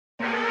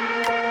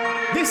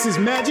This is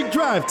Magic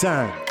Drive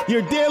Time,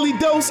 your daily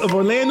dose of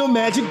Orlando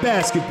Magic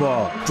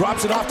basketball.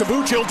 Drops it off to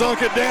Vooch, he'll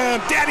dunk it down.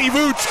 Daddy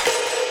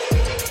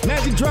Vooch!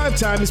 Magic Drive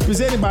Time is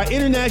presented by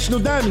International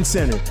Diamond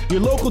Center, your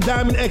local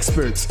diamond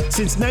experts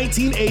since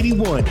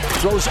 1981.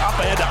 Throws up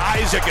ahead to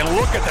Isaac, and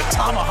look at the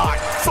tomahawk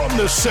from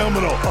the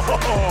Seminole.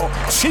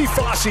 Oh, Chief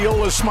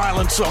Osceola's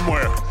smiling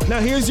somewhere. Now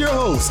here's your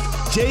host,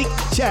 Jake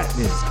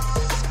Chapman.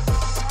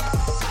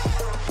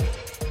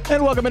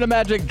 And welcome into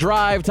Magic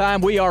Drive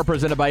Time. We are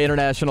presented by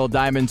International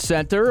Diamond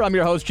Center. I'm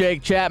your host,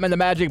 Jake Chapman. The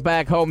Magic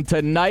back home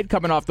tonight,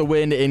 coming off the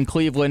win in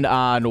Cleveland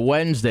on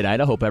Wednesday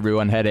night. I hope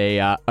everyone had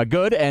a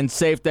good and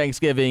safe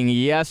Thanksgiving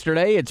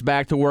yesterday. It's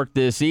back to work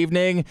this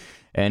evening,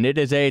 and it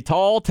is a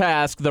tall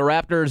task. The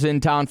Raptors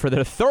in town for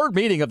their third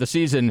meeting of the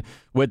season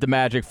with the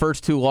Magic.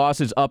 First two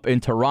losses up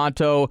in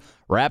Toronto.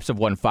 Raps have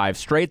won 5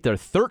 straight. They're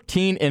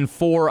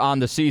 13-4 on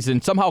the season.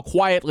 Somehow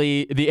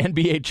quietly, the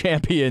NBA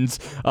champions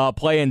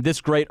playing this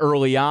great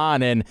early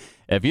on. And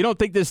if you don't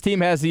think this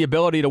team has the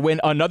ability to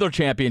win another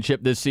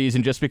championship this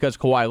season just because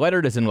Kawhi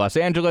Leonard is in Los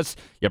Angeles,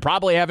 you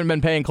probably haven't been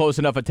paying close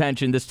enough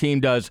attention. This team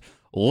does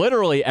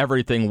literally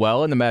everything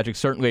well, and the Magic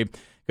certainly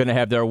going to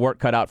have their work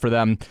cut out for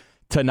them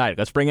tonight.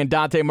 Let's bring in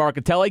Dante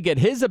Marchitelli, get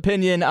his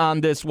opinion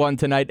on this one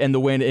tonight and the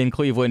win in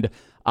Cleveland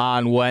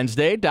on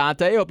Wednesday.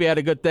 Dante, hope you had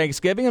a good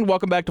Thanksgiving, and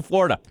welcome back to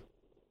Florida.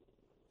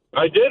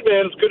 I did,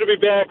 man. It's good to be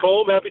back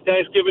home. Happy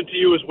Thanksgiving to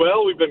you as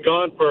well. We've been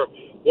gone for,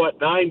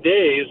 9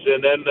 days,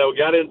 and then we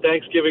got in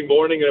Thanksgiving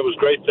morning, and it was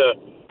great to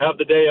have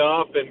the day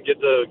off and get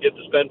to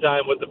spend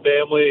time with the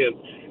family.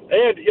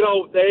 And you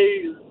know,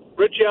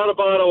 Richie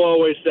Adubato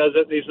always says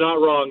it, and he's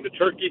not wrong. The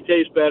turkey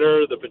tastes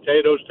better, the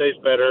potatoes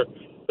taste better,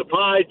 the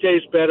pie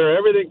tastes better.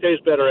 Everything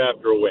tastes better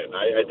after a win.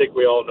 I think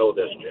we all know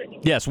this,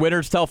 Jake. Yes,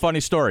 winners tell funny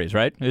stories,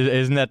 right?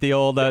 Isn't that the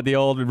old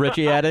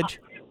Richie adage?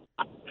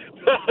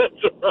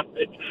 That's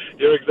right.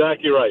 You're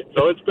exactly right.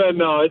 So it's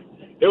been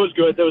it was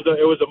good. It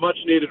was a much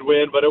needed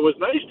win, but it was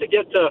nice to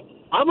get to.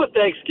 I'm a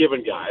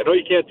Thanksgiving guy. I know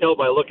you can't tell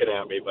by looking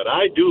at me, but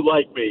I do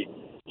like me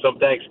some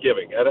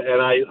Thanksgiving, and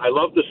I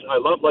love this. I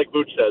love, like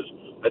Vooch says,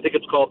 I think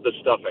it's called the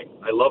stuffing.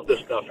 I love the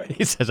stuffing.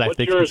 He says, I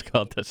think it's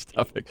called the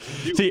stuffing.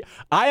 See,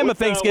 I am a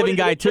Thanksgiving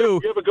guy, too.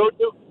 You have a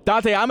go-to?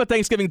 Dante, I'm a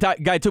Thanksgiving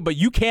guy, too, but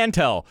you can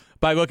tell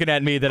by looking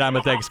at me that I'm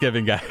a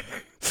Thanksgiving guy.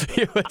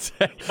 You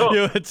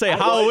would say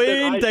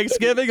Halloween,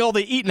 Thanksgiving, all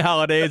the eating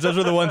holidays, those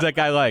are the ones that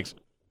guy likes.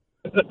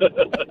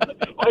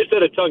 I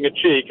said it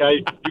tongue-in-cheek.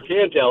 You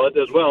can tell it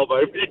as well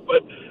by me.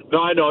 But,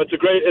 no, I know. It's a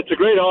great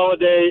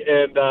holiday,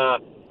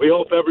 and we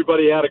hope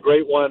everybody had a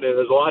great one, and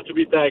there's a lot to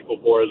be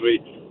thankful for as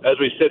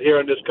we sit here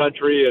in this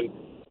country and,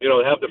 you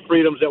know, have the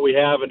freedoms that we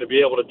have and to be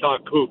able to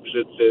talk hoops.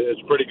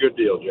 It's a pretty good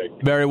deal, Jake.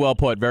 Very well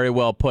put. Very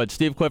well put.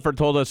 Steve Clifford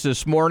told us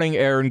this morning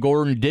Aaron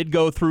Gordon did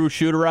go through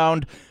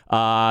shoot-around.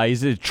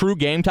 He's a true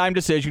game-time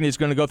decision. He's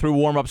going to go through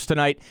warm-ups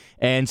tonight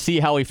and see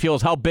how he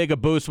feels. How big a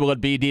boost will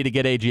it be, D, to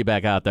get AG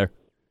back out there?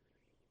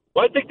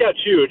 Well, I think that's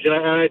huge, and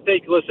I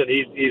think, listen,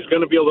 he's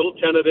going to be a little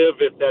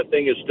tentative if that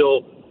thing is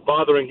still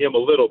bothering him a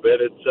little bit.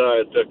 It's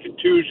a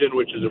contusion,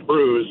 which is a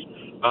bruise,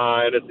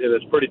 and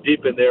it's pretty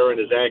deep in there in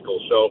his ankle.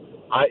 So,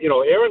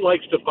 Aaron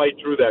likes to fight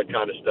through that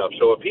kind of stuff.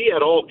 So if he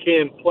at all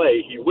can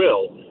play, he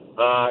will,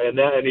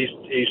 and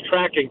he's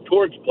tracking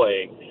towards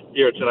playing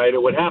here tonight.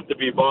 It would have to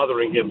be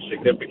bothering him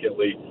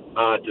significantly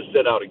to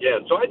sit out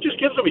again. So it just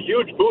gives them a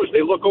huge boost.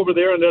 They look over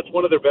there, and that's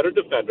one of their better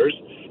defenders.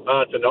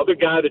 It's another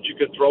guy that you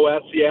can throw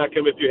at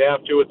Siakam if you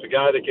have to. It's a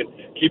guy that can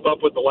keep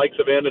up with the likes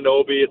of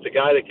Anunoby. It's a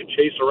guy that can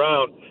chase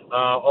around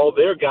all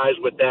their guys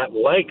with that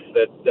length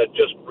that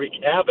just wreak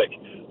havoc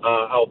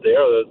out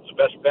there. It's the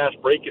best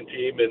fast-breaking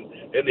team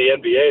in the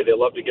NBA. They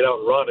love to get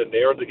out and run, and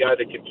they're the guy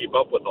that can keep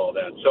up with all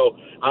that. So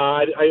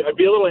I'd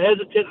be a little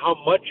hesitant how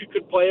much you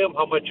could play him,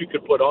 how much you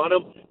could put on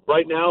him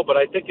right now, but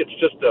I think it's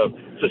just a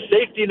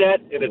safety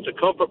net, and it's a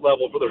comfort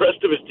level for the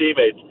rest of his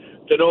teammates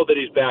to know that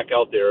he's back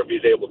out there if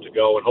he's able to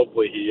go, and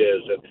hopefully he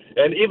is.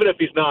 And even if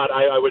he's not,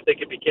 I would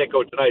think if he can't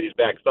go tonight, he's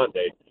back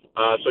Sunday.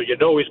 So you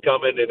know he's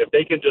coming, and if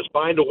they can just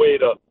find a way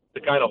to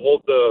kind of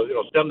hold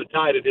stem the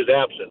tide in his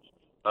absence,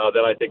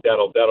 then I think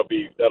that'll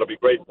be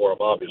great for him,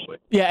 obviously.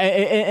 Yeah,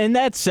 and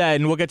that said,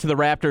 and we'll get to the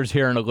Raptors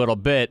here in a little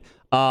bit.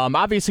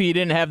 Obviously, you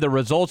didn't have the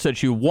results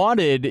that you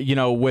wanted,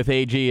 with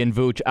AG and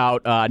Vooch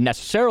out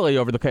necessarily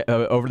over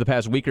the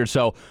past week or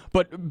so.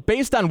 But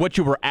based on what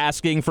you were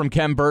asking from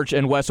Khem Birch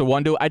and Wes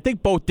Iwundu, I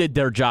think both did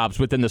their jobs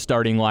within the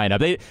starting lineup.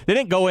 They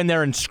didn't go in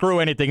there and screw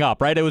anything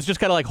up, right? It was just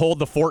kind of like hold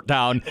the fort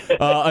down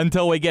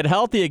until we get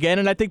healthy again.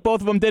 And I think both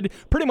of them did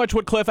pretty much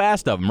what Cliff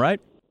asked of them, right?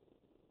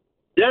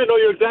 Yeah, no,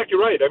 you're exactly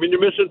right. I mean, you're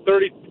missing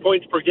 30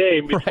 points per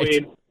game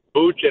between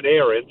Vooch and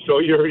Aaron, so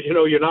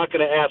you're not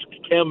going to ask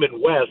Khem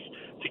and Wes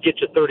to get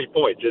you 30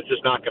 points. It's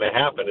just not going to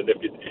happen. And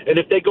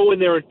if they go in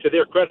there, and to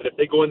their credit, if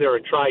they go in there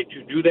and try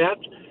to do that,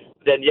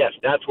 then yes,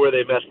 that's where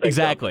they mess things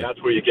Exactly. up.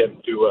 That's where you get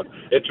into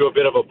a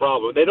bit of a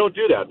problem. They don't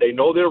do that. They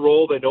know their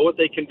role. They know what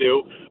they can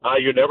do.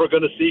 You're never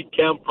going to see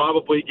Kemp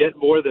probably get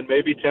more than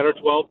maybe 10 or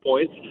 12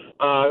 points.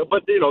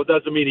 But, it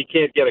doesn't mean he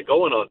can't get it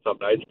going on some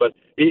nights. But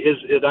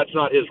that's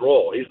not his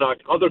role. He's not.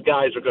 Other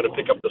guys are going to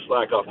pick up the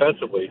slack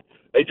offensively.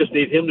 They just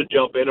need him to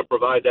jump in and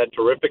provide that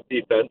terrific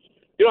defense.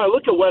 I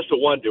look at Wes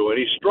Iwundu, and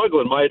he's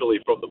struggling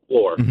mightily from the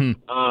floor.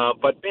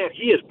 But, man,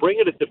 he is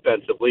bringing it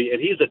defensively, and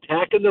he's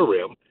attacking the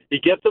rim. He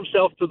gets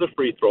himself to the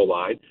free throw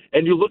line.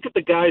 And you look at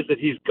the guys that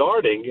he's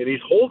guarding, and he's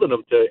holding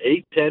them to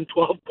 8, 10,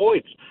 12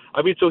 points.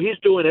 I mean, so he's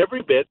doing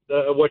every bit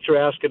what you're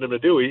asking him to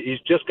do. He's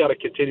just got to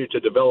continue to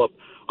develop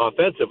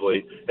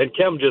offensively. And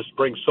Kem just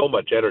brings so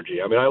much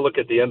energy. I mean, I look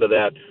at the end of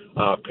that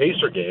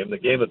Pacer game, the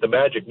game that the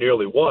Magic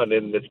nearly won,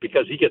 and it's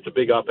because he gets a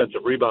big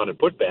offensive rebound and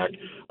putback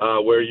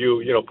where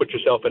you put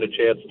yourself in a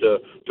chance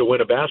to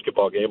win a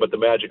basketball game, but the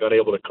Magic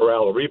unable to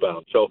corral a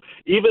rebound. So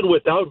even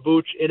without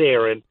Vooch and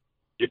Aaron,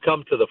 you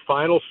come to the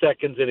final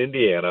seconds in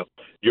Indiana.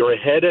 You're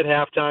ahead at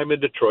halftime in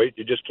Detroit.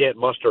 You just can't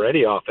muster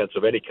any offense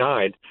of any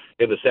kind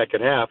in the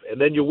second half, and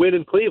then you win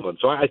in Cleveland.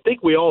 So I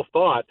think we all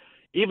thought,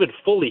 even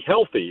fully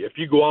healthy, if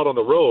you go out on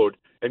the road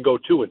and go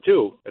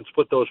 2-2 and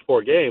split those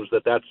 4 games,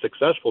 that's a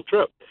successful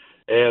trip.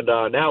 And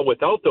now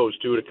without those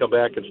two to come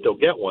back and still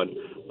get one,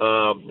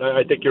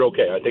 I think you're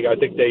okay. I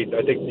think they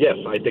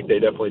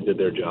definitely did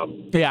their job.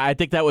 Yeah, I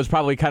think that was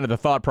probably kind of the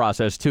thought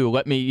process too.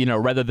 Let me,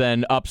 rather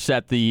than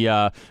upset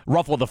the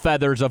ruffle the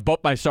feathers of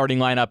both my starting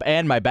lineup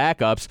and my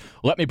backups,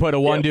 let me put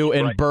Iwundu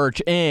and Birch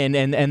in,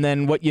 and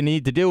then what you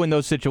need to do in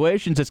those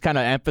situations is kind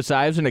of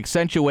emphasize and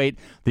accentuate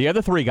the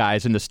other 3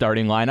 guys in the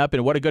starting lineup.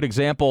 And what a good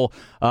example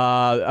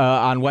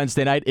on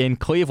Wednesday night in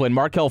Cleveland.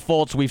 Markelle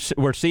Fultz,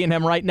 we're seeing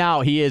him right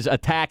now. He is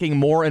attacking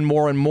more and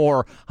more and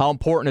more. How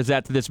important is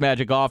that to this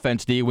Magic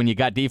offense, D, when you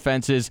got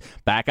defenses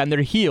back on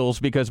their heels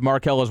because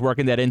Markelle is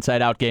working that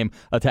inside-out game,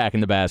 attacking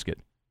the basket?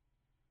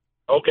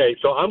 Okay,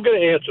 so I'm going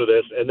to answer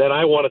this, and then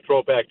I want to throw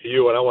it back to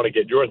you, and I want to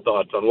get your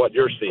thoughts on what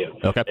you're seeing.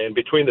 Okay. And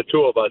between the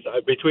two of us,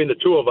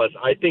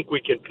 I think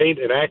we can paint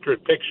an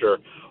accurate picture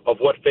of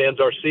what fans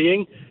are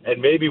seeing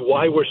and maybe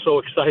why we're so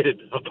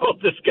excited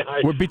about this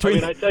guy.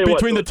 Between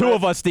the two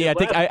of us, D,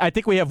 I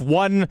think we have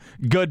one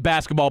good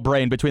basketball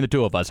brain between the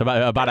two of us,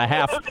 about a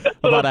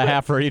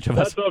half for each of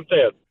us. That's what I'm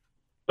saying.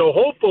 So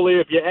hopefully,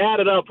 if you add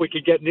it up, we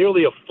could get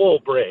nearly a full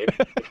brain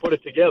and put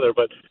it together.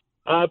 But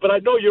I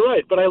know you're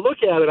right. But I look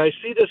at it, I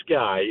see this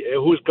guy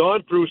who's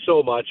gone through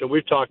so much, and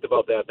we've talked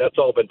about that. That's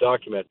all been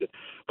documented.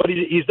 But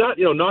he's not,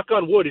 knock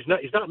on wood,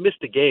 he's not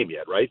missed a game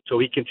yet, right? So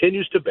he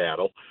continues to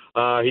battle.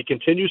 He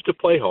continues to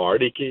play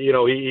hard.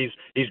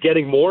 He's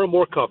getting more and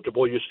more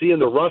comfortable. You're seeing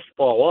the rust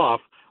fall off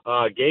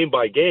game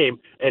by game,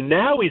 and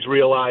now he's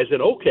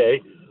realizing,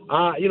 okay,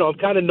 I'm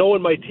kind of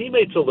knowing my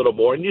teammates a little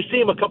more. And you see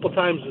him a couple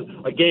times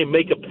a game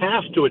make a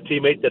pass to a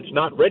teammate that's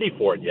not ready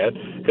for it yet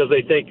because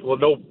they think, well,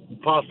 no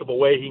possible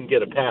way he can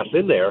get a pass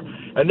in there.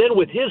 And then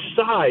with his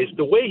size,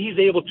 the way he's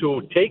able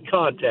to take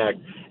contact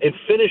and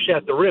finish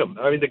at the rim.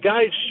 I mean, the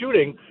guy's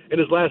shooting in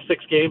his last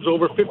 6 games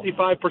over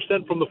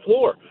 55% from the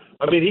floor.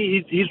 I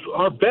mean, he's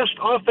our best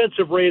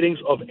offensive ratings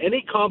of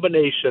any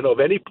combination of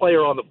any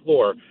player on the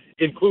floor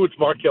includes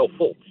Markelle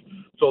Fultz.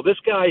 So this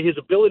guy, his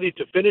ability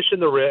to finish at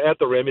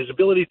the rim, his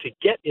ability to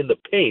get in the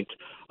paint,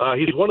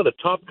 he's one of the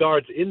top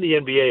guards in the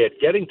NBA at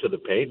getting to the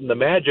paint, and the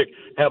Magic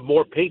have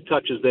more paint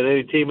touches than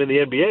any team in the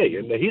NBA,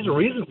 and he's a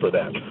reason for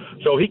that.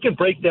 So he can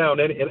break down,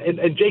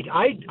 and Jake,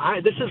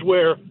 this is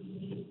where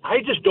I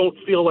just don't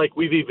feel like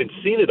we've even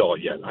seen it all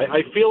yet.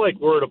 I feel like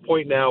we're at a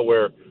point now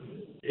where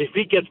if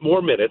he gets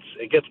more minutes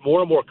and gets more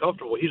and more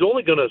comfortable, he's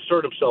only going to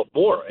assert himself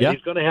more, and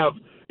he's going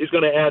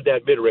to add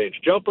that mid-range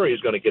jumper. He's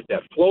going to get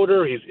that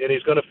floater. He's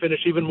going to finish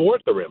even more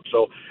at the rim.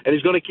 So, and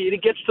he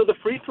gets to the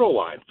free throw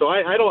line. So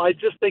I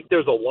just think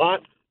there's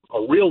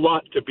a real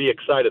lot to be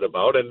excited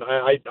about, and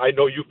I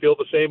know you feel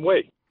the same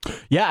way.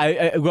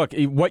 Yeah, look,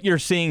 what you're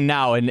seeing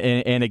now,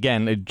 and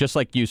again, just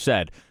like you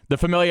said, the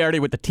familiarity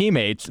with the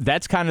teammates,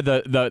 that's kind of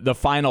the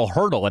final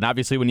hurdle. And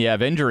obviously when you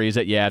have injuries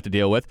that you have to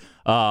deal with,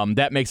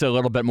 that makes it a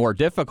little bit more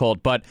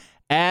difficult. But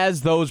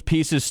as those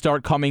pieces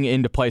start coming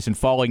into place and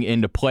falling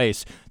into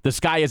place, the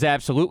sky is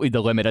absolutely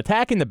the limit.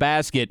 Attacking the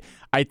basket,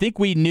 I think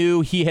we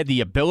knew he had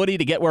the ability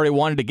to get where he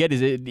wanted to get.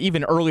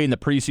 Even early in the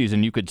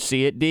preseason, you could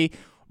see it, D.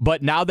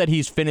 But now that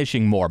he's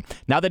finishing more,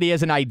 now that he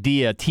has an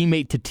idea,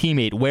 teammate to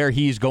teammate, where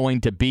he's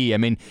going to be, I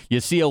mean, you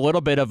see a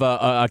little bit of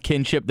a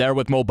kinship there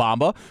with Mo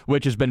Bamba,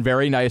 which has been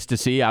very nice to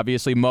see.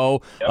 Obviously,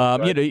 Mo,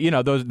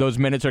 those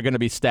minutes are going to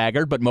be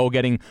staggered, but Mo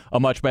getting a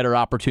much better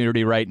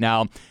opportunity right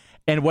now.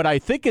 And what I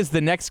think is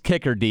the next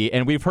kicker, D,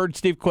 and we've heard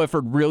Steve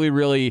Clifford really,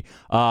 really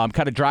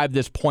kind of drive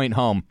this point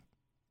home.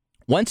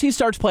 Once he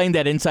starts playing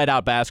that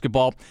inside-out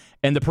basketball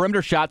and the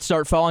perimeter shots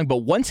start falling. But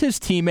once his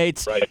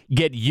teammates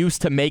get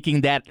used to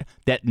making that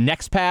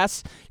next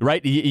pass,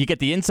 right, you get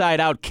the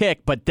inside-out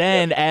kick, but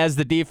then as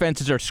the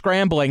defenses are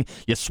scrambling,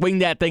 you swing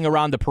that thing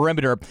around the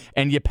perimeter,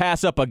 and you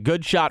pass up a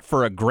good shot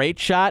for a great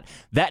shot.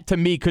 That, to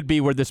me, could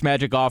be where this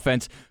Magic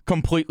offense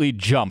completely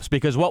jumps.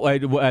 Because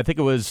I think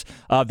it was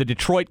the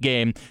Detroit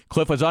game,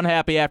 Cliff was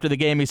unhappy after the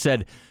game. He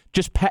said,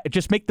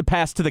 just make the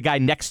pass to the guy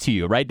next to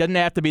you, right? Doesn't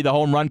have to be the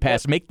home run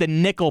pass. Make the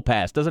nickel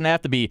pass. Doesn't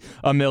have to be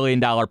 $1 million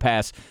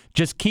pass.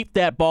 Just keep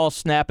that ball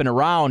snapping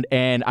around,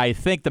 and I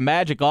think the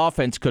Magic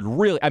offense could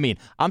really,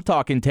 I'm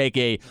talking take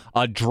a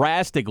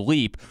drastic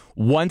leap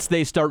once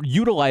they start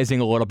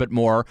utilizing a little bit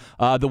more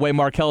the way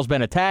Markel's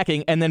been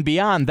attacking. And then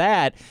beyond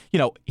that,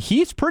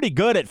 he's pretty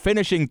good at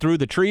finishing through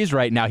the trees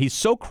right now. He's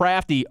so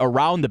crafty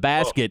around the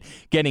basket,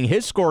 getting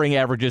his scoring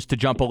averages to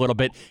jump a little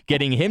bit,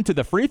 getting him to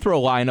the free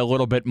throw line a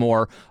little bit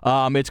more.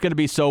 It's going to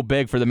be so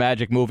big for the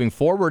Magic moving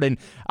forward. And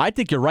I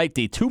think you're right,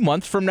 D. 2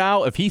 months from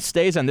now, if he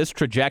stays on this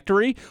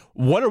trajectory,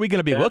 what are we going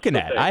to be looking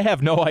at? I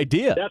have no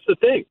idea. That's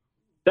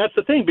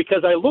the thing,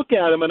 because I look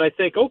at him and I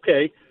think,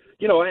 okay,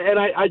 and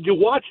I do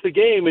watch the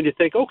game and you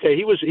think, okay,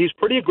 he's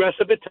pretty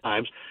aggressive at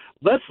times.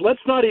 Let's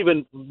not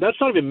even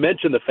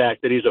mention the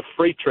fact that he's a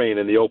freight train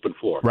in the open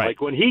floor. Right.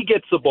 Like when he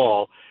gets the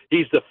ball,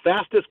 he's the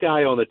fastest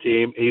guy on the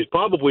team. He's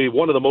probably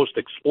one of the most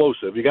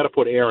explosive. You got to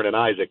put Aaron and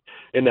Isaac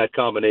in that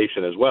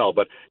combination as well.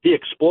 But he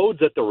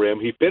explodes at the rim.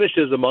 He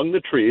finishes among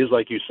the trees,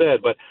 like you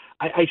said. But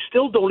I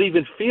still don't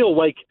even feel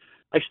like –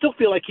 I still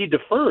feel like he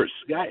defers.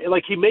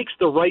 Like he makes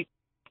the right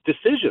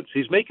decisions.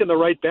 He's making the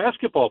right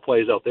basketball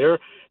plays out there,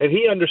 and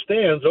he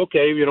understands,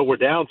 okay, we're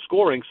down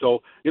scoring,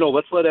 so,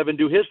 let's let Evan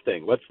do his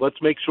thing. Let's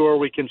make sure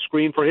we can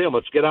screen for him.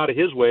 Let's get out of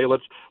his way.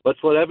 Let's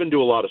let Evan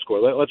do a lot of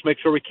scoring. Let's make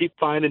sure we keep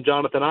finding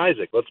Jonathan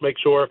Isaac. Let's make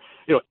sure,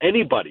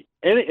 anybody.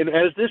 And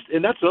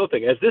that's another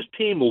thing. As this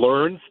team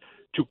learns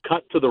to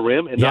cut to the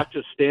rim and not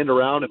just stand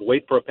around and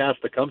wait for a pass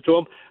to come to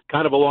him,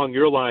 kind of along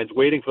your lines,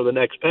 waiting for the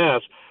next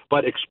pass,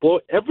 but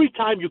explode. Every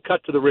time you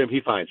cut to the rim, he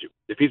finds you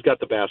if he's got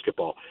the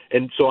basketball.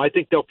 And so I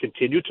think they'll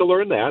continue to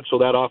learn that, so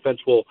that offense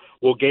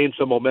will gain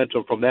some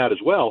momentum from that as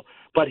well.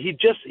 But he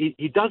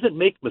doesn't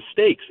make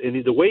mistakes,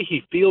 and the way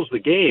he feels the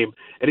game,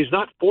 and he's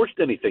not forced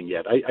anything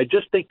yet. I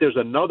just think there's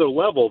another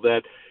level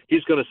that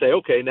he's going to say,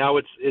 okay, now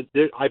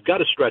I've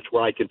got a stretch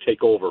where I can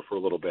take over for a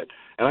little bit.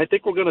 And I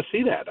think we're going to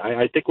see that.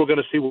 I think we're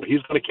going to see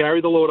he's going to carry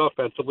the load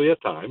offensively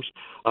at times.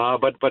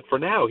 But for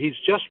now, he's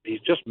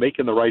just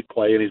making the right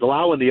play, and he's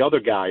allowing the other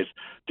guys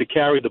to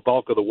carry the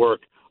bulk of the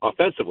work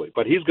offensively.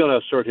 But he's going to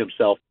assert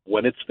himself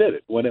when it's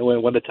fitted, when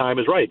the time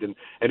is right,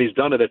 and he's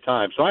done it at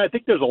times. So I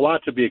think there's a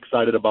lot to be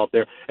excited about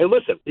there. And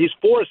listen, he's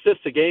 4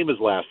 assists a game his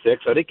last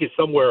 6. I think he's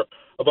somewhere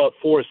about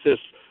 4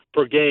 assists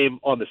per game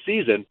on the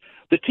season.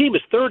 The team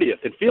is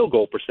 30th in field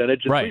goal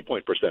percentage and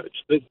three-point percentage.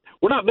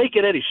 We're not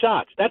making any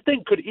shots. That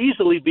thing could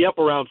easily be up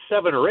around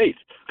 7 or 8,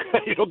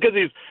 because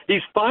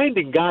he's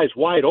finding guys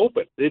wide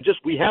open.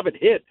 We haven't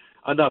hit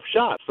enough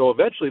shots. So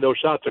eventually those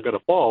shots are going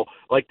to fall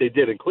like they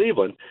did in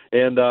Cleveland.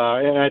 And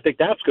I think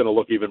that's going to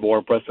look even more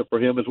impressive for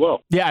him as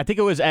well. Yeah, I think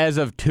it was as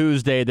of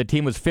Tuesday, the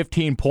team was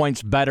 15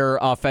 points better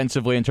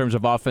offensively in terms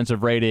of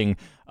offensive rating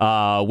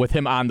with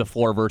him on the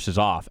floor versus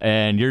off.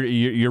 And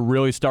you're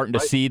really starting to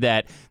see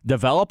that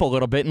develop a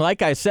little bit. And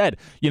like I said,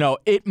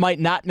 it might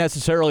not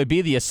necessarily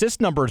be the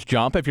assist numbers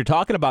jump if you're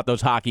talking about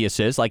those hockey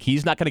assists. Like,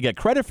 he's not going to get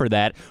credit for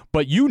that.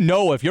 But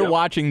if you're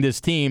watching this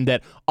team,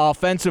 that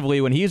offensively,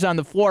 when he's on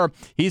the floor,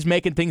 he's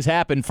making things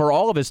happen for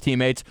all of his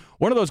teammates.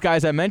 One of those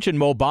guys I mentioned,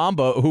 Mo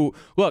Bamba, who,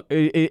 look,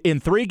 in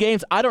 3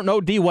 games, I don't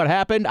know, D, what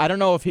happened. I don't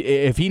know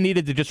if he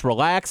needed to just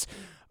relax.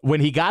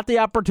 When he got the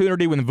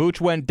opportunity, when Vooch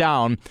went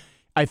down,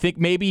 I think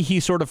maybe he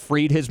sort of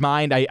freed his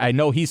mind. I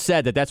know he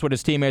said that's what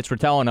his teammates were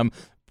telling him.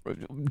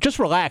 Just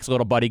relax,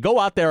 little buddy. Go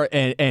out there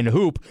and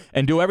hoop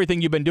and do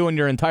everything you've been doing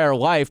your entire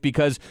life,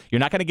 because you're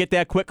not going to get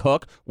that quick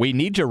hook. We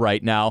need you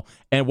right now.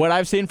 And what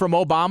I've seen from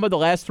Obama the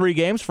last 3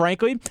 games,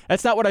 frankly,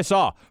 that's not what I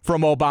saw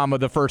from Obama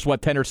the first,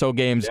 10 or so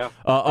games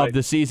of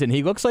the season.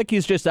 He looks like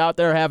he's just out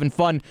there having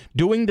fun,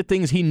 doing the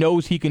things he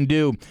knows he can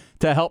do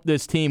to help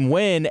this team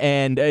win,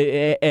 and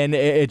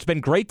it's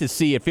been great to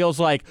see. It feels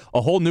like a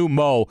whole new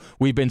Mo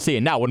we've been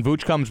seeing. Now, when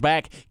Vooch comes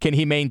back, can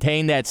he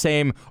maintain that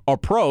same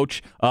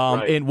approach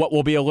in what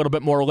will be a little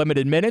bit more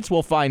limited minutes?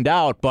 We'll find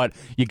out, but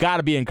you got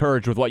to be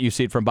encouraged with what you've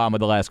seen from Bamba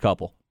the last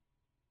couple.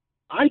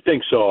 I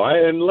think so.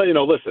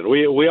 Listen,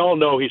 we all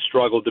know he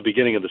struggled at the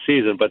beginning of the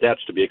season, but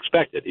that's to be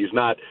expected. He's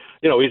not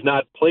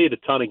played a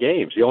ton of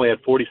games. He only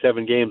had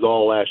 47 games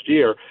all last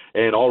year,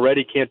 and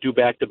already can't do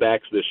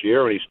back-to-backs this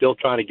year, and he's still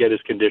trying to get his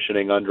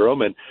conditioning under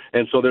him, and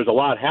so there's a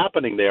lot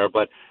happening there.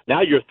 But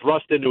now you're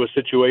thrust into a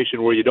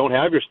situation where you don't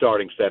have your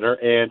starting center,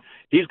 and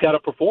he's got to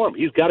perform.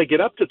 He's got to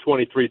get up to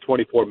 23,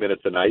 24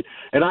 minutes a night.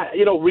 And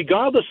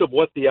regardless of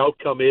what the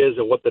outcome is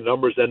and what the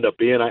numbers end up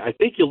being, I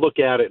think you look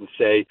at it and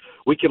say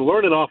we can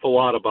learn an awful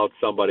lot about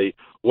somebody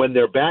when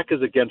their back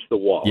is against the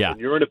wall. Yeah. And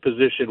you're in a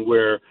position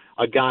where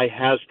a guy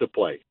has to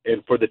play.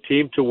 And for the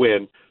team to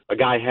win, a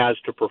guy has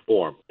to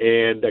perform.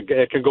 And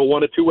it can go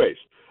one of 2 ways.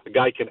 A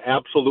guy can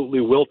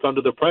absolutely wilt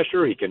under the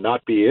pressure. He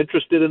cannot be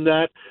interested in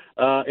that,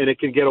 and it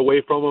can get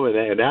away from him,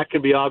 and that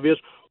can be obvious.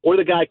 Or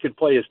the guy can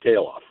play his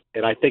tail off.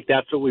 And I think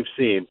that's what we've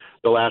seen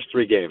the last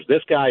 3 games.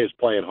 This guy is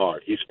playing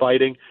hard. He's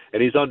fighting,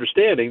 and he's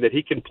understanding that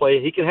he can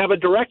play. He can have a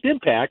direct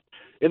impact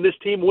in this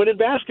team winning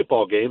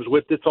basketball games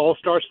with its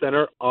all-star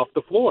center off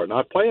the floor,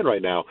 not playing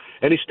right now.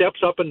 And he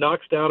steps up and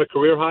knocks down a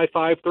career-high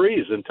 5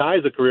 threes and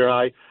ties a career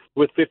high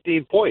with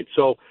 15 points.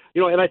 So,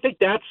 and I think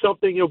that's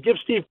something, give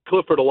Steve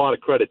Clifford a lot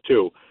of credit,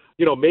 too.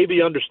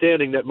 Maybe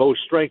understanding that Mo's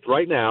strength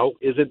right now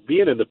isn't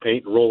being in the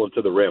paint and rolling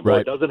to the rim. Right.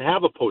 Or doesn't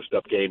have a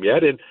post-up game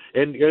yet and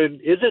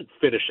isn't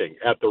finishing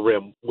at the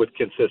rim with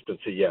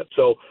consistency yet.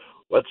 So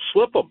let's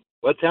slip him.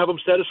 Let's have him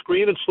set a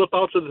screen and slip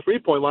out to the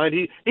three-point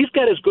line. He's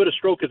got as good a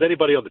stroke as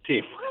anybody on the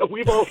team.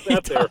 We've all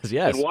sat there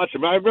and watched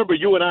him. I remember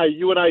you and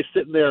I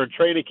sitting there in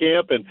training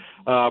camp and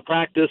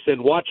practice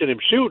and watching him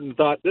shoot and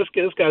thought, this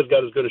guy's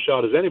got as good a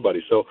shot as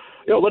anybody. So,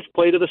 let's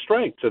play to the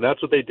strengths. And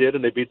that's what they did,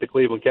 and they beat the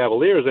Cleveland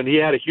Cavaliers. And he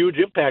had a huge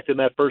impact in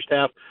that first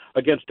half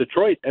against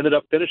Detroit, ended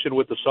up finishing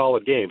with a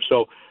solid game.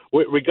 So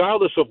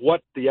regardless of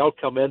what the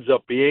outcome ends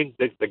up being,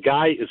 the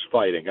guy is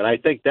fighting. And I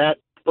think that,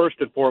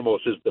 first and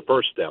foremost, is the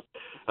first step.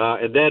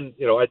 And then,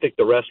 I think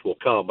the rest will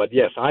come. But,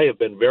 yes, I have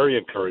been very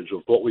encouraged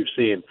with what we've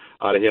seen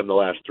out of him the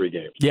last 3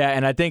 games. Yeah,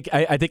 and I think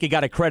you got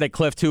to credit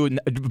Cliff, too,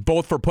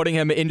 both for putting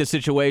him into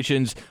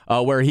situations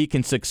where he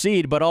can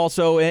succeed, but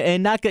also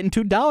and not getting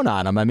too down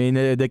on him. I mean,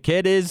 the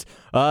kid is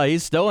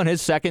he's still in his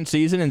second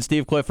season, and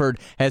Steve Clifford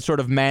has sort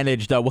of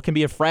managed what can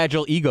be a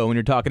fragile ego when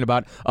you're talking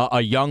about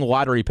a young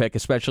lottery pick,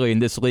 especially in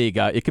this league.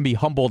 It can be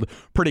humbled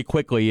pretty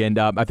quickly, and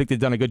I think they've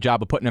done a good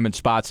job of putting him in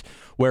spots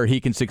where he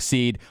can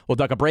succeed. We'll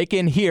duck a break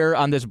in here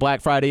on this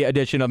Black Friday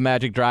edition of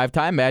Magic Drive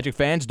Time. Magic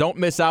fans, don't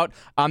miss out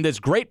on this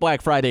great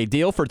Black Friday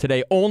deal. For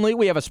today only,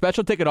 we have a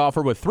special ticket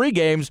offer with 3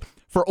 games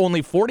for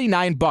only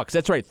 $49.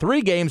 That's right,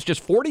 3 games,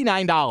 just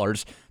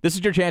 $49. This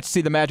is your chance to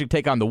see the Magic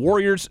take on the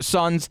Warriors,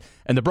 Suns,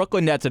 and the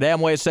Brooklyn Nets at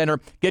Amway Center.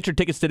 Get your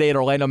tickets today at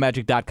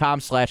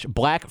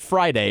OrlandoMagic.com/Black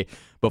Friday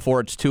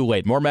before it's too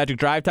late. More Magic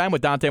Drive Time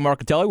with Dante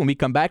Marchitelli when we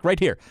come back right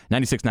here,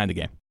 96.9 The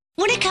Game.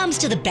 When it comes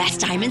to the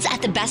best diamonds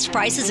at the best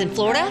prices in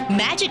Florida,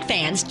 Magic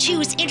fans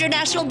choose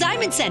International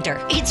Diamond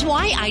Center. It's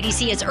why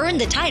IDC has earned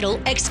the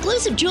title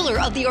Exclusive Jeweler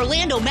of the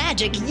Orlando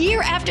Magic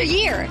year after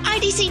year.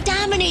 IDC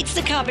dominates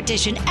the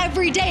competition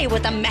every day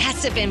with a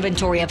massive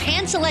inventory of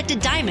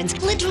hand-selected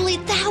diamonds, literally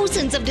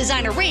thousands of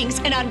designer rings,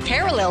 an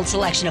unparalleled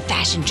selection of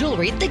fashion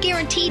jewelry, the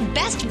guaranteed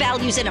best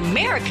values in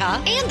America,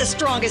 and the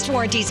strongest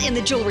warranties in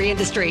the jewelry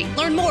industry.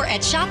 Learn more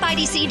at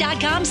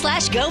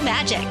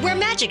shopidc.com/GoMagic, where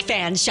Magic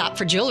fans shop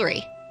for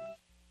jewelry.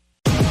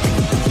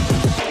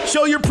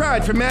 Show your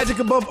pride for Magic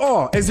above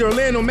all as the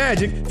Orlando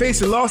Magic face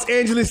the Los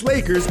Angeles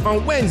Lakers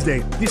on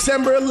Wednesday,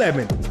 December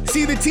 11th.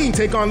 See the team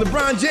take on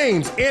LeBron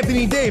James,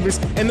 Anthony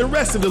Davis, and the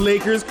rest of the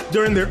Lakers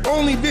during their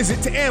only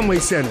visit to Amway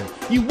Center.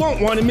 You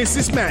won't want to miss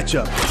this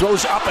matchup.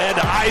 Throws up ahead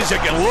to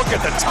Isaac, and look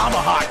at the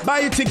tomahawk. Buy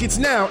your tickets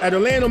now at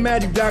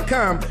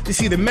OrlandoMagic.com to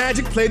see the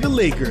Magic play the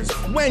Lakers.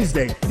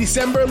 Wednesday,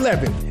 December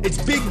 11th.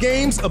 It's big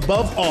games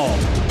above all.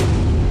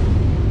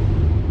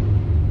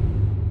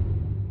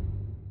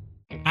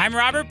 I'm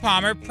Robert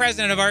Palmer,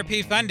 president of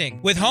RP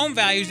Funding. With home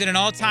values at an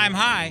all-time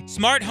high,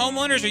 smart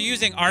homeowners are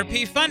using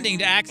RP Funding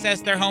to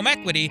access their home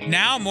equity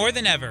now more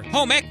than ever.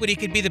 Home equity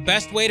could be the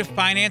best way to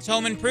finance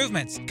home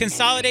improvements,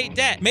 consolidate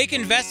debt, make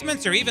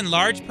investments, or even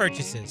large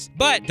purchases.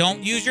 But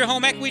don't use your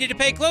home equity to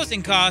pay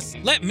closing costs.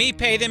 Let me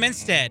pay them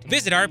instead.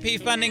 Visit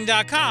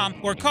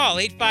rpfunding.com or call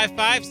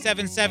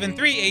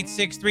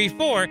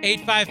 855-773-8634,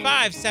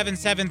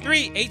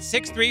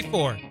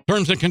 855-773-8634.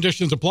 Terms and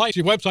conditions apply.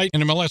 See website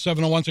NMLS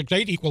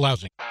 70168, Equal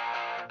Housing.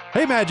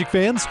 Hey, Magic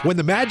fans, when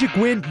the Magic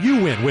win,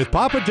 you win with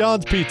Papa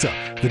John's Pizza.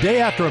 The day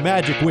after a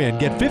Magic win,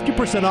 get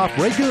 50% off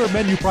regular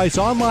menu price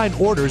online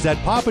orders at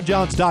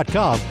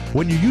papajohns.com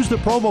when you use the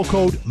promo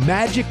code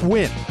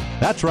MAGICWIN.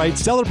 That's right,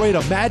 celebrate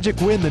a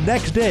Magic win the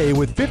next day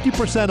with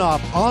 50%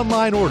 off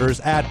online orders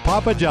at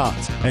Papa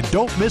John's. And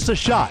don't miss a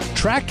shot.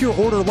 Track your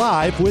order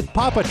live with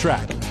Papa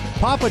Track.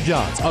 Papa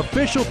John's,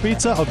 official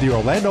pizza of the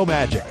Orlando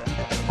Magic.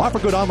 Offer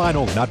good online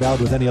only, not valid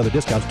with any other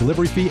discounts.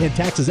 Delivery fee and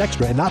taxes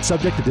extra and not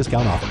subject to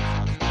discount offer.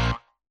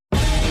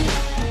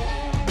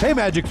 Hey,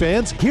 Magic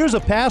fans, here's a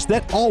pass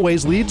that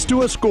always leads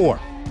to a score.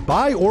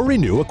 Buy or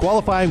renew a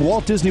qualifying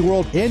Walt Disney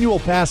World annual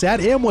pass at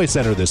Amway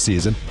Center this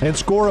season and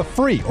score a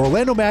free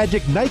Orlando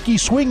Magic Nike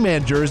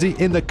Swingman jersey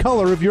in the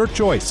color of your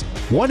choice.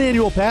 One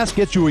annual pass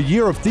gets you a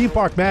year of theme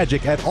park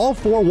magic at all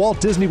 4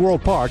 Walt Disney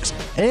World parks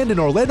and an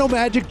Orlando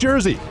Magic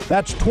jersey.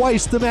 That's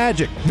twice the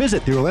magic.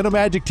 Visit the Orlando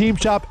Magic team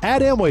shop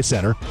at Amway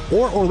Center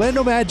or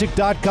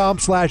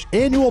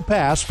orlandomagic.com/annual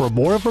pass for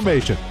more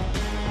information.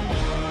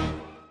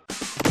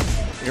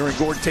 Aaron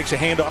Gordon takes a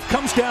handoff,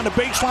 comes down the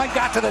baseline,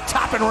 got to the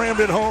top and rammed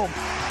it home.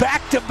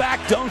 Back-to-back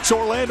dunks,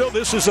 Orlando.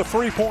 This is a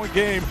 3-point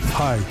game.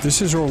 Hi,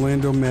 this is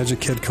Orlando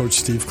Magic head coach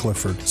Steve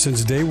Clifford.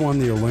 Since day one,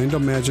 the Orlando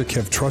Magic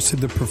have trusted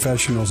the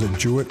professionals at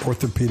Jewett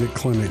Orthopedic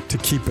Clinic to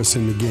keep us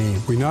in the game.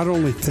 We not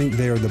only think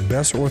they are the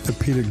best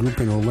orthopedic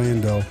group in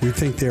Orlando, we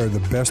think they are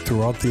the best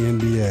throughout the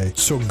NBA.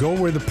 So go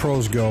where the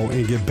pros go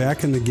and get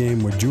back in the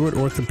game with Jewett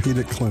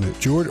Orthopedic Clinic.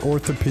 Jewett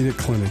Orthopedic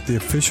Clinic, the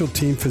official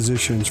team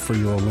physicians for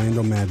your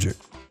Orlando Magic.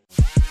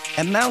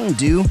 At Mountain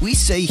Dew, we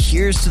say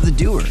here's to the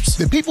doers.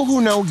 The people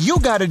who know you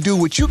gotta do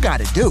what you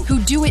gotta do.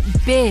 Who do it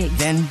big.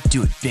 Then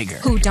do it bigger.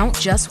 Who don't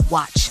just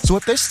watch. So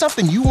if there's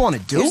something you want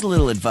to do, here's a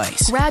little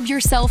advice. Grab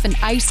yourself an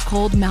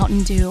ice-cold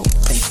Mountain Dew.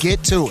 And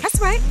get to it. That's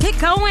right. Get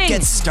going.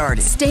 Get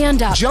started.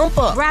 Stand up. Jump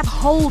up. Grab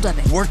hold of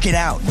it. Work it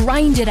out.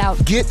 Grind it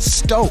out. Get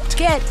stoked.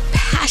 Get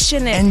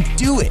passionate. And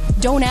do it.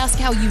 Don't ask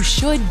how you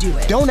should do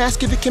it. Don't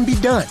ask if it can be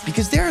done.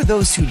 Because there are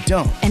those who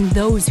don't. And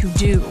those who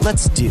do.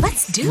 Let's do.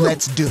 Let's do.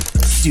 Let's do.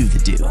 Let's do the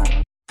do.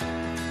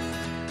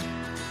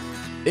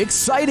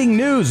 Exciting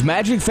news,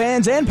 Magic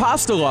fans and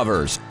pasta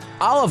lovers.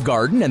 Olive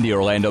Garden and the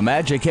Orlando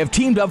Magic have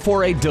teamed up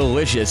for a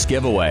delicious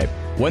giveaway.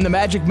 When the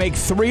Magic make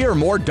 3 or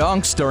more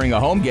dunks during a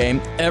home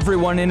game,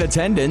 everyone in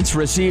attendance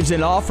receives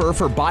an offer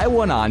for buy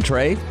one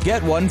entree,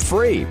 get one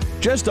free.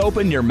 Just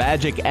open your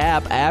Magic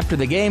app after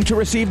the game to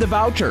receive the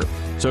voucher.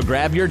 So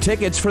grab your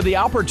tickets for the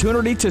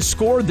opportunity to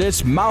score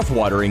this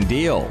mouthwatering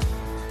deal.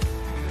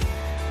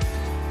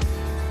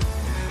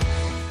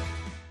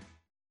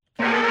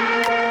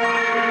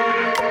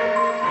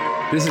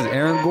 This is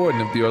Aaron Gordon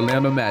of the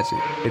Orlando Magic.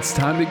 It's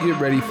time to get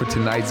ready for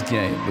tonight's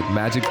game with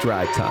Magic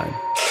Drive Time.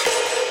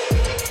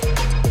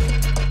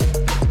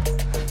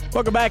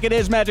 Welcome back. It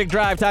is Magic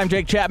Drive Time.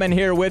 Jake Chapman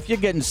here with you,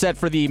 getting set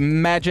for the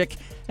Magic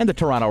and the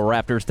Toronto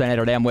Raptors tonight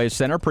at Amway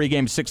Center.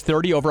 Pre-game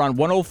 6:30 over on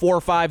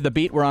 104.5 The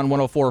Beat. We're on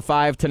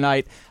 104.5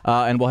 tonight,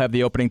 and we'll have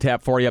the opening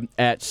tap for you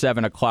at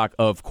 7 o'clock,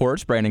 of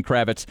course. Brandon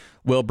Kravitz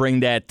will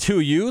bring that to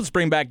you. Let's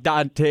bring back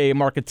Dante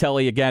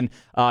Marchitelli again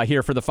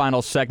here for the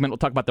final segment. We'll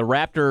talk about the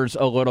Raptors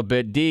a little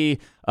bit. D,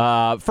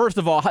 first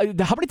of all, how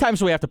many times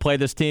do we have to play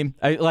this team?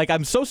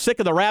 I'm so sick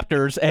of the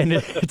Raptors, and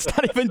it's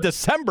not even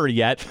December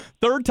yet.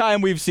 Third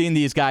time we've seen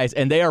these guys,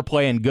 and they are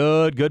playing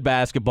good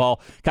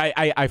basketball.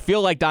 I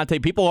feel like, Dante,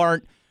 people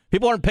aren't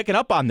picking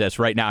up on this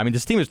right now. I mean,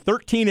 this team is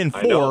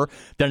 13-4.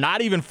 They're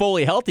not even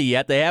fully healthy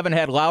yet. They haven't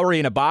had Lowry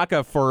and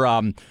Ibaka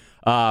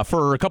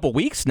for a couple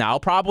weeks now.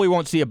 Probably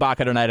won't see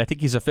Ibaka tonight. I think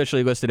he's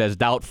officially listed as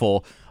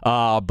doubtful.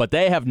 But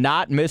they have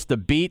not missed a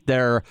beat.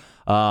 They're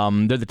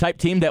the type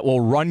team that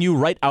will run you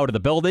right out of the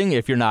building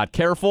if you're not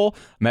careful.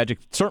 Magic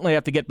certainly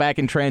have to get back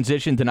in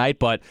transition tonight,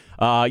 but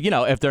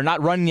if they're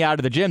not running you out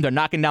of the gym, they're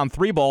knocking down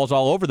 3 balls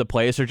all over the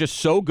place. They're just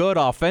so good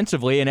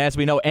offensively, and as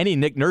we know, any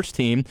Nick Nurse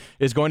team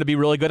is going to be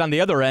really good on the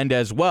other end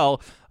as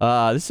well.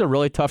 This is a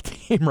really tough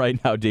team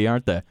right now, D,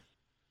 aren't they?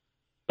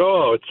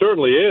 Oh, it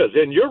certainly is.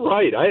 And you're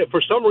right.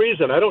 For some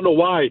reason, I don't know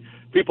why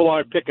people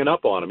aren't picking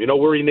up on them.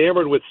 We're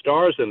enamored with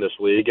stars in this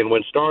league, and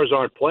when stars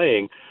aren't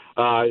playing,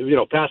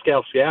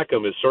 Pascal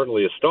Siakam is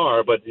certainly a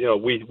star, but,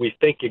 we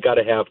think you got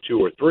to have 2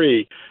 or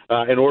 3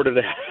 in order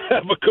to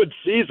have a good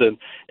season.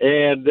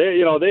 And,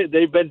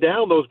 they've been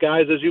down, those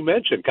guys, as you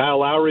mentioned, Kyle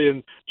Lowry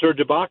and Serge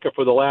Ibaka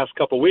for the last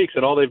couple of weeks,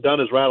 and all they've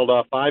done is rattled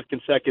off 5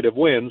 consecutive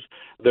wins.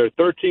 They're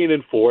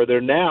 13-4.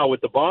 They're now,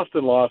 with the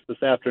Boston loss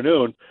this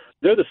afternoon,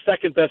 they're the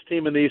second best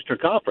team in the Eastern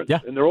Conference,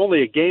 and they're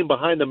only a game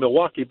behind the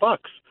Milwaukee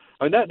Bucks.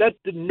 I mean, that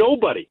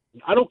nobody,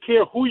 I don't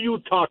care who you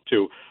talk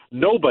to,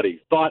 nobody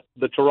thought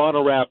the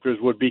Toronto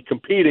Raptors would be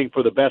competing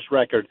for the best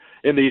record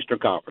in the Eastern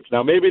Conference.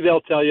 Now, maybe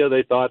they'll tell you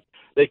they thought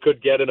they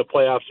could get in a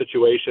playoff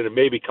situation and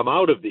maybe come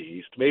out of the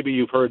East. Maybe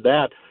you've heard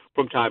that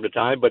from time to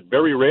time, but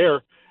very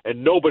rare.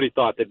 And nobody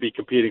thought they'd be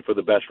competing for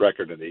the best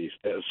record in the East,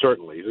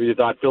 certainly. You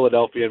thought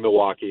Philadelphia and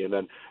Milwaukee and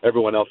then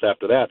everyone else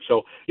after that.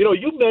 So,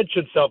 you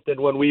mentioned something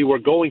when we were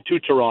going to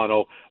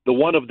Toronto, the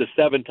one of the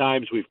 7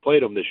 times we've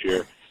played them this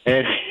year.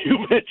 And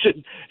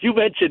you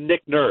mentioned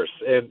Nick Nurse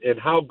and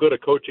how good a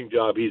coaching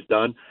job he's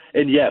done.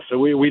 And, yes,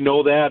 we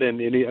know that.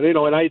 And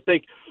I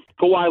think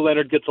Kawhi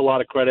Leonard gets a lot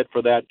of credit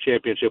for that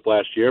championship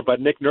last year, but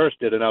Nick Nurse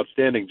did an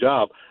outstanding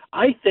job.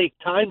 I think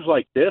times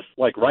like this,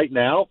 like right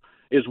now,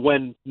 is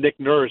when Nick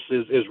Nurse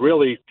is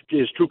really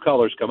his true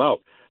colors come out,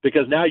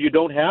 because now you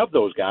don't have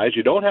those guys.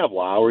 You don't have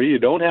Lowry. You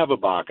don't have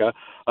Ibaka,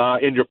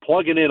 and you're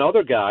plugging in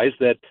other guys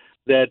that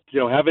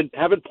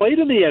haven't played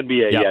in the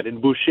NBA yet,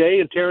 in Boucher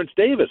and Terrence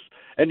Davis,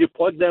 and you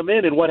plug them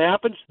in, and what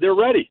happens? They're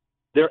ready.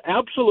 They're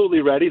absolutely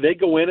ready. They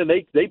go in and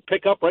they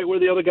pick up right where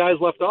the other guys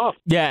left off.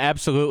 Yeah,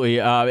 absolutely.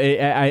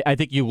 I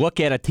think you look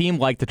at a team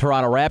like the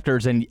Toronto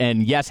Raptors,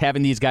 and yes,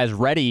 having these guys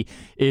ready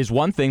is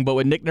one thing, but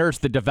with Nick Nurse,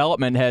 the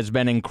development has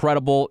been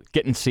incredible.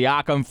 Getting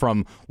Siakam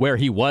from where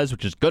he was,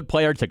 which is a good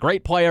player, to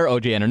great player,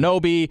 OG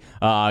Anunoby,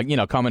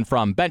 coming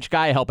from bench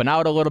guy, helping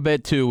out a little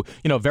bit, to,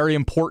 very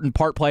important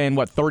part playing,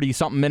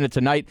 30-something minutes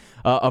a night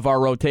of our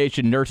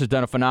rotation. Nurse has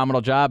done a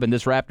phenomenal job, and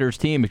this Raptors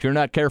team, if you're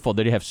not careful,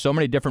 they have so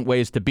many different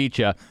ways to beat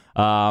you.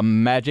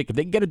 Magic, if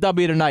they can get a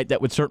W tonight,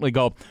 that would certainly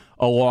go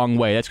a long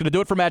way. That's going to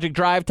do it for Magic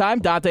Drive Time.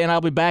 Dante and I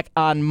will be back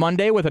on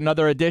Monday with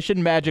another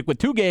edition. Magic with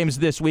 2 games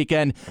this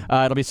weekend.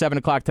 It'll be 7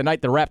 o'clock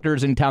tonight. The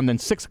Raptors in town, then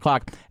 6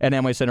 o'clock at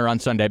Amway Center on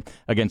Sunday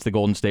against the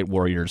Golden State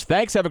Warriors.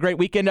 Thanks. Have a great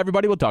weekend,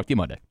 everybody. We'll talk to you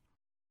Monday.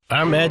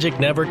 Our Magic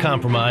never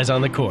compromise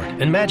on the court,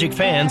 and Magic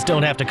fans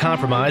don't have to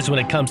compromise when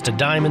it comes to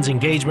diamonds,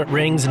 engagement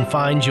rings, and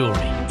fine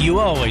jewelry. You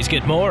always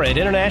get more at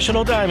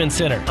International Diamond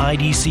Center.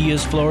 IDC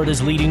is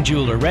Florida's leading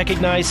jeweler,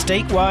 recognized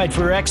statewide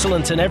for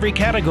excellence in every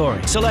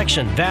category,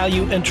 selection,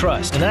 value, and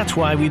trust. And that's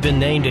why we've been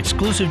named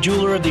exclusive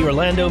jeweler of the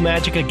Orlando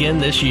Magic again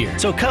this year.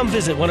 So come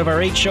visit one of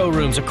our 8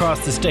 showrooms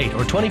across the state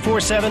or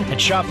 24/7 at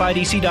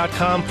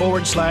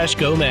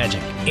shopidc.com/Go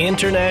Magic.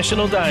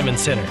 International Diamond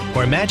Center,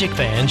 where Magic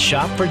fans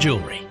shop for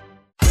jewelry.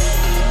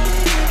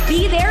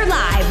 Be there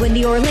live when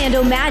the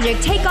Orlando Magic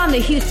take on the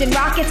Houston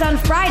Rockets on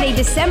Friday,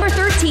 December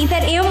 13th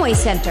at Amway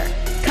Center.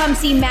 Come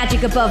see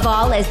Magic Above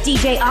All as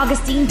DJ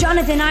Augustine,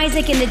 Jonathan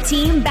Isaac, and the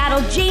team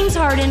battle James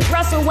Harden,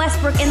 Russell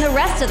Westbrook, and the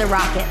rest of the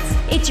Rockets.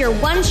 It's your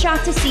one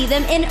shot to see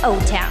them in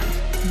O-Town.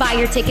 Buy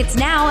your tickets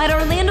now at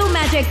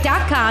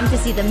OrlandoMagic.com to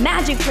see the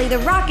Magic play the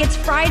Rockets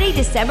Friday,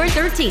 December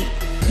 13th.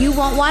 You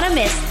won't want to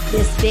miss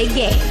this big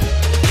game.